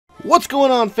What's going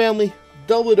on, family?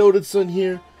 Dublin Odinson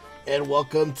here, and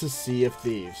welcome to Sea of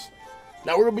Thieves.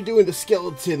 Now we're gonna be doing the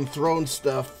skeleton throne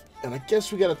stuff, and I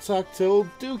guess we gotta talk to old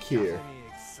Duke here.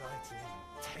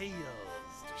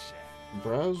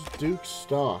 Browse Duke's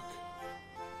stock.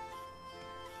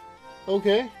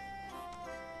 Okay.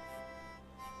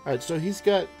 Alright, so he's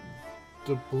got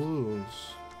doubloons.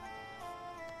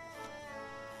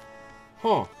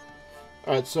 Huh.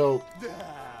 Alright, so...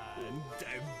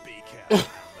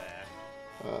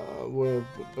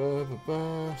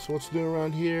 so what's new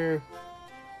around here?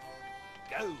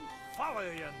 Go, follow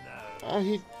you now.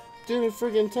 He didn't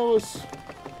friggin' tell us.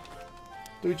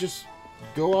 Do we just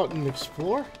go out and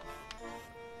explore?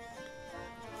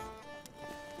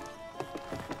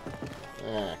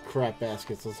 Ah, crap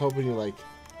baskets. I was hoping you, like,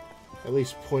 at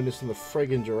least point us in the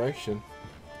friggin' direction.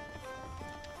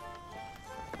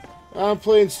 I'm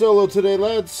playing solo today,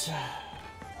 lads.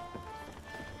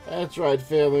 That's right,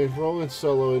 family. Rolling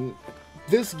solo, and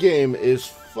this game is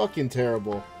fucking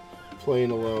terrible.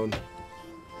 Playing alone.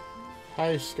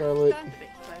 Hi, Scarlet.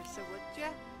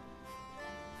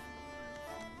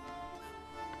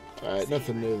 Alright,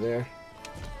 nothing new there.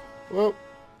 Well,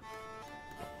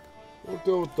 we'll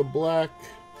go with the black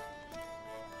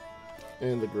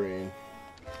and the green.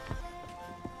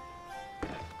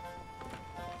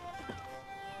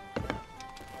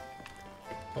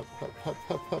 Hop, hop, hop,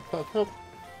 hop, hop, hop, hop.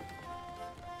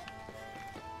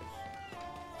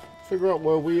 Figure out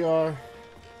where we are,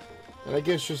 and I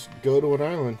guess just go to an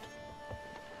island.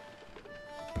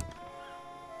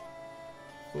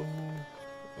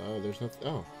 Oh, there's nothing.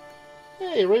 Oh,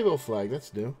 hey, rainbow flag.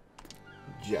 That's new.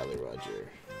 Jolly Roger.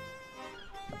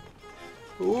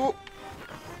 Ooh,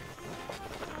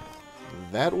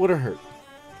 that would have hurt.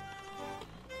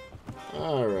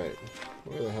 All right,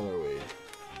 where the hell are we?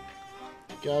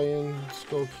 Galleon,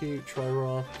 Skull Keep,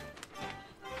 Tri-Rock,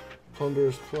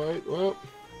 Plunderer's Plight. Well,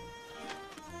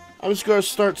 I'm just gonna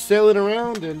start sailing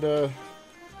around, and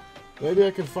maybe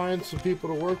I can find some people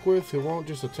to work with who won't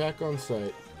just attack on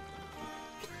sight.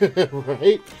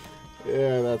 Right?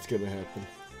 Yeah, that's gonna happen.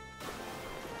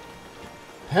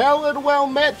 Hell and well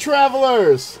met,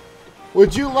 travelers!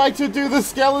 Would you like to do the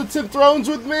skeleton thrones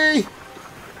with me?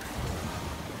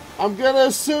 I'm gonna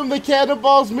assume the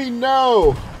cannonballs mean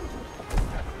no.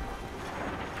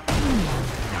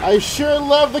 I sure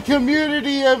love the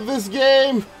community of this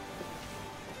game.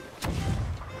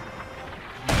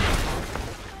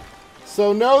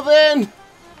 So no then?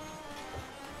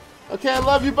 Okay, I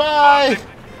love you, bye!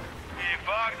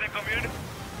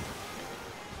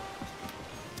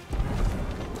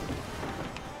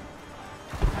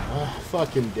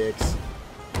 Fucking dicks.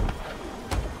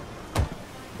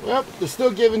 Well, they're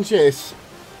still giving chase.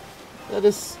 That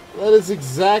is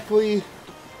exactly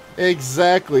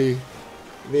the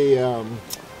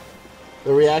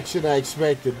reaction I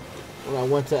expected when I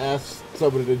went to ask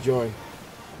somebody to join.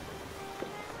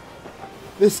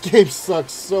 This game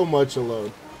sucks so much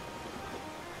alone.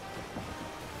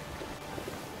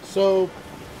 So,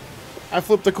 I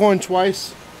flipped a coin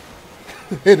twice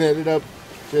and ended up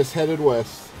just headed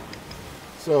west.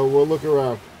 So, we'll look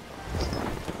around.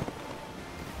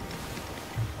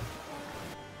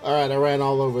 Alright, I ran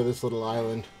all over this little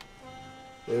island.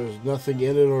 There was nothing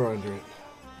in it or under it.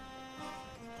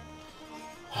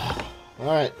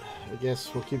 Alright, I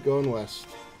guess we'll keep going west.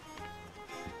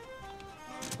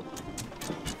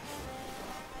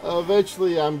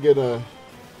 Eventually, I'm gonna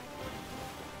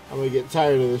get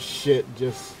tired of this shit.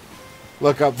 Just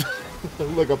look up,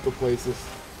 look up the places.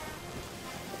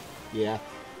 Yeah,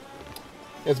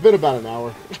 it's been about an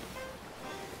hour.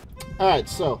 All right,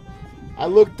 so I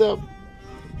looked up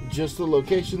just the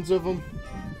locations of them,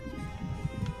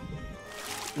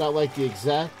 not like the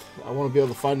exact. I want to be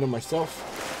able to find them myself,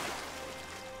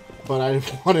 but I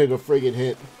wanted a friggin'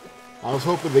 hint. I was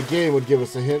hoping the game would give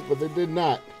us a hint, but they did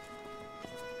not.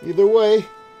 Either way,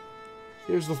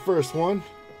 here's the first one.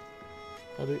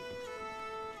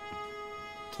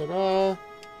 Ta-da!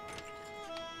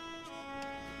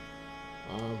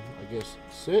 I guess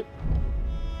sit.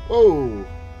 Whoa!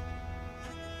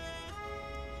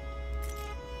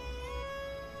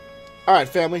 Alright,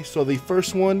 family, so the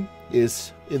first one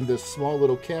is in this small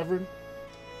little cavern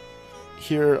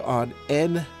here on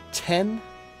N10.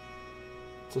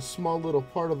 It's a small little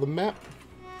part of the map.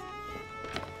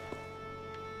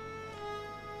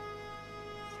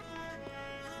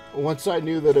 Once I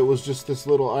knew that it was just this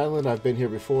little island, I've been here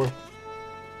before,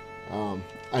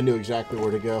 I knew exactly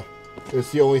where to go. It's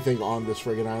the only thing on this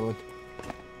friggin' island.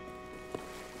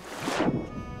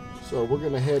 So we're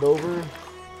gonna head over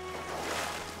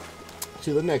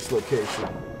to the next location.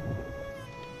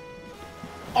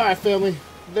 Alright, family.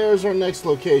 there's our next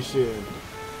location.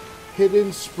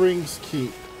 Hidden Springs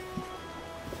Keep.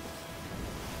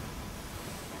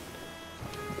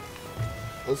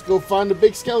 Let's go find a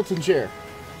big skeleton chair.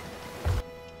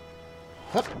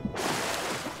 Hup.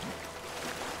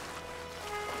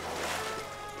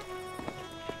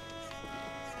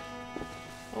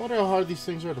 I wonder how hard these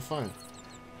things are to find.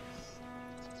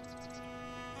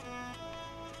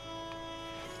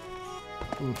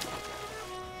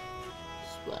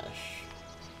 Splash.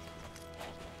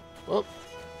 Well,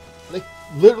 they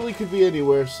literally could be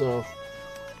anywhere, so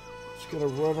just gonna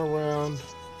run around.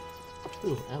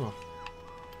 Ooh, ammo.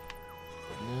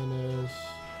 Bananas.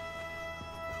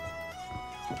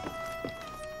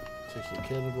 Take some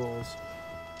cannonballs.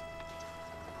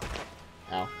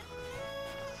 Ow.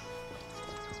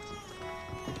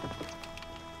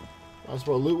 Might as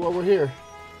well loot while we're here.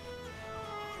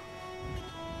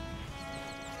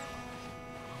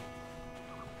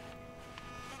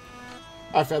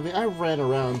 Alright, family, I ran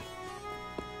around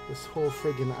this whole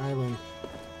friggin' island,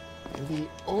 and the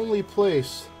only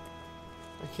place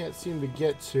I can't seem to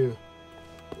get to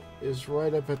is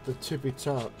right up at the tippy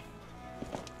top.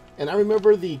 And I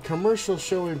remember the commercial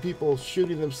showing people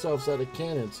shooting themselves out of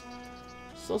cannons.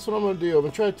 So that's what I'm gonna do. I'm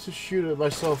gonna try to shoot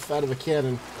myself out of a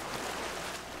cannon.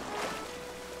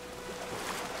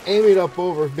 Aim it up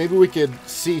over. Maybe we could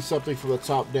see something from the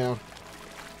top down.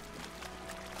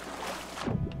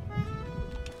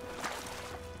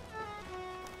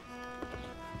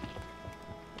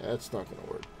 That's not gonna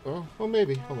work. Oh, well,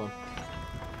 maybe. Hold on.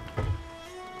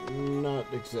 Not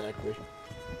exactly.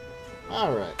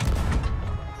 Alright.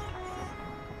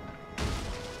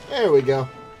 There we go.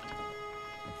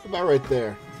 About right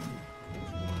there.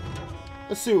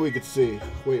 Let's see what we can see.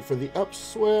 Wait for the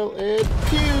upswell and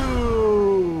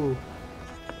pew!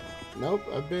 Nope,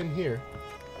 I've been here.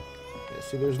 Yeah,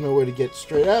 see, there's no way to get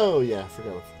straight. Oh, yeah, I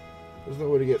forgot. There's no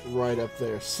way to get right up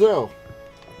there. So,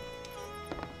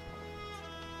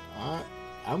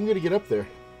 I'm gonna get up there.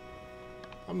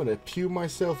 I'm gonna pew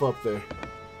myself up there.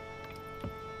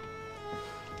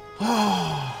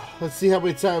 Let's see how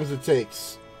many times it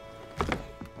takes.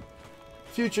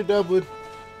 Future Dublin.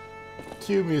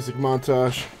 Cue music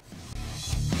montage.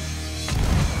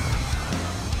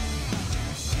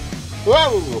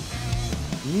 Whoa!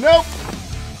 Nope!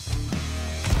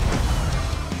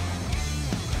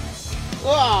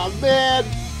 Oh, man!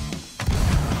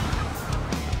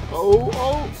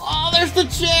 Oh, there's the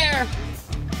chair!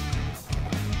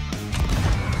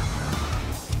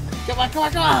 Come on.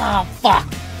 Ah, fuck!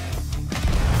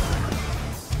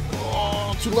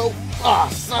 Oh, too low. Ah,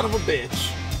 son of a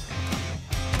bitch.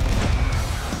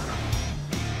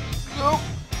 Nope.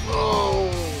 Oh,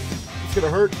 it's gonna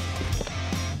hurt.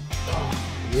 Oh,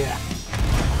 yeah.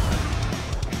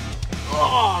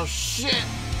 Oh, shit.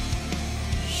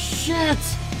 Shit.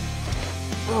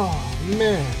 Oh,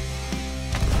 man.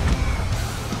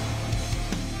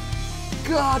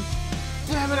 God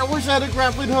damn it, I wish I had a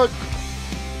grappling hook.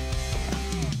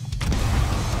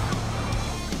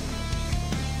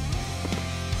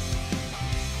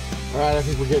 Alright, I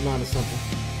think we're getting onto something.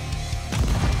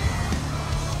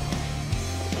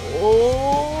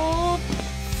 Oh,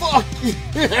 fuck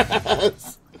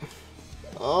yes!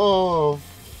 Oh,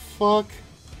 fuck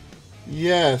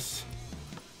yes.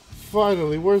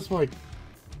 Finally, where's my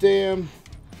damn...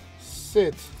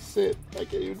 Sit. I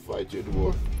can't even fight you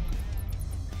anymore.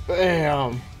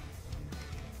 Bam.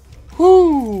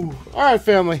 Whoo! Alright,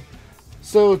 family.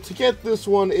 So, to get this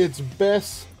one, it's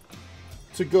best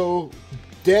to go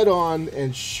dead on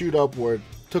and shoot upward.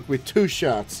 Took me 2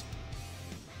 shots.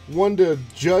 One to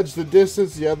judge the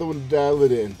distance, the other one to dial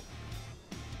it in.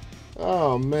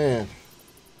 Oh, man.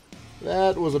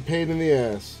 That was a pain in the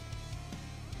ass.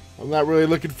 I'm not really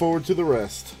looking forward to the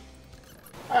rest.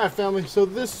 Alright, family, so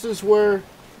this is where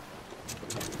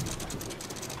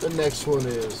the next one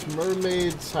is.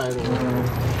 Mermaid's Hideaway.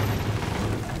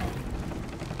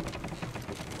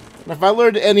 And if I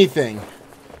learned anything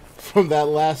from that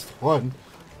last one,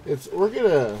 it's we're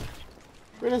gonna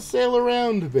sail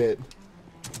around a bit.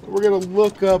 We're gonna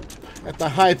look up at the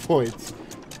high points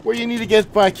where you need to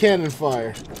get by cannon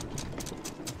fire,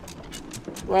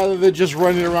 rather than just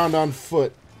running around on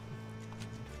foot.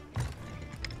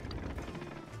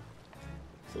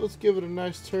 So let's give it a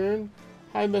nice turn.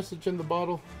 High message in the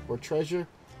bottle, or treasure.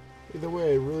 Either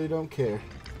way, I really don't care.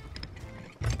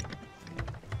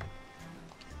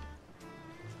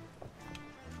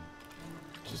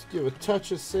 Just give a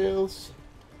touch of sails.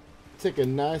 Take a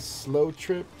nice slow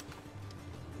trip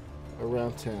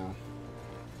around town.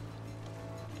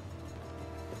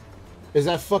 Is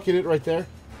that fucking it right there?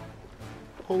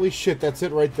 Holy shit, that's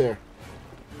it right there.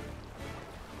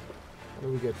 How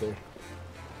do we get there?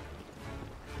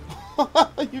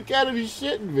 You gotta be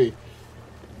shitting me.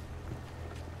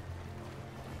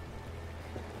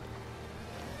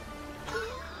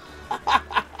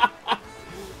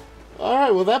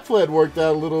 Alright, well that plan worked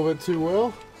out a little bit too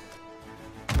well.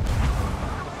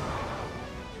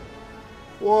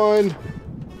 One.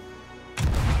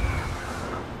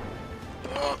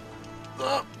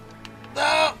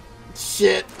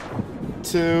 Shit.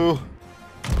 Two.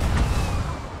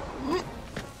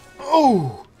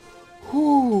 Oh.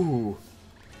 Whoo.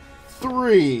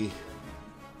 Three.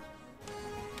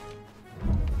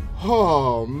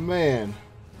 Oh man.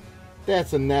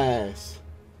 That's a nice.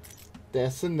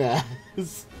 That's a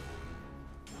nice.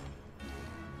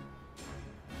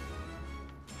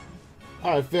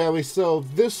 Alright family, so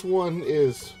this one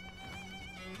is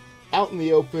out in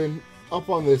the open, up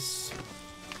on this,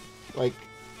 like,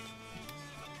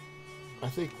 I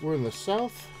think we're in the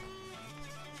south.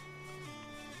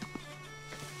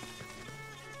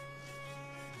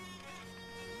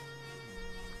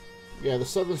 Yeah, the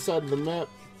southern side of the map.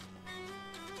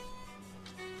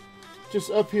 Just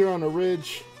up here on a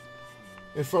ridge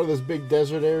in front of this big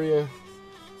desert area.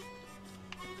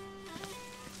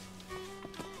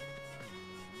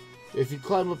 If you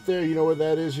climb up there, you know where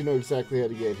that is. You know exactly how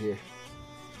to get here.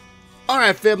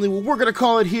 Alright, family. Well, we're going to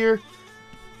call it here.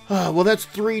 Well, that's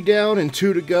 3 down and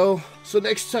 2 to go. So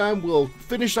next time, we'll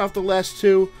finish off the last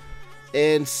 2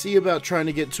 and see about trying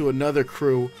to get to another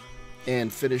crew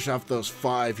and finish off those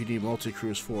 5 you need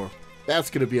multi-crews for. That's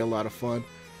going to be a lot of fun.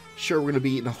 Sure, we're going to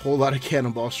be eating a whole lot of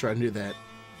cannonballs trying to do that.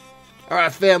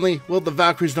 Alright, family. Well, the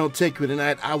Valkyries don't take me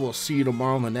tonight. I will see you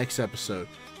tomorrow on the next episode.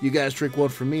 You guys drink one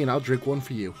for me, and I'll drink one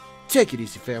for you. Take it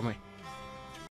easy, family.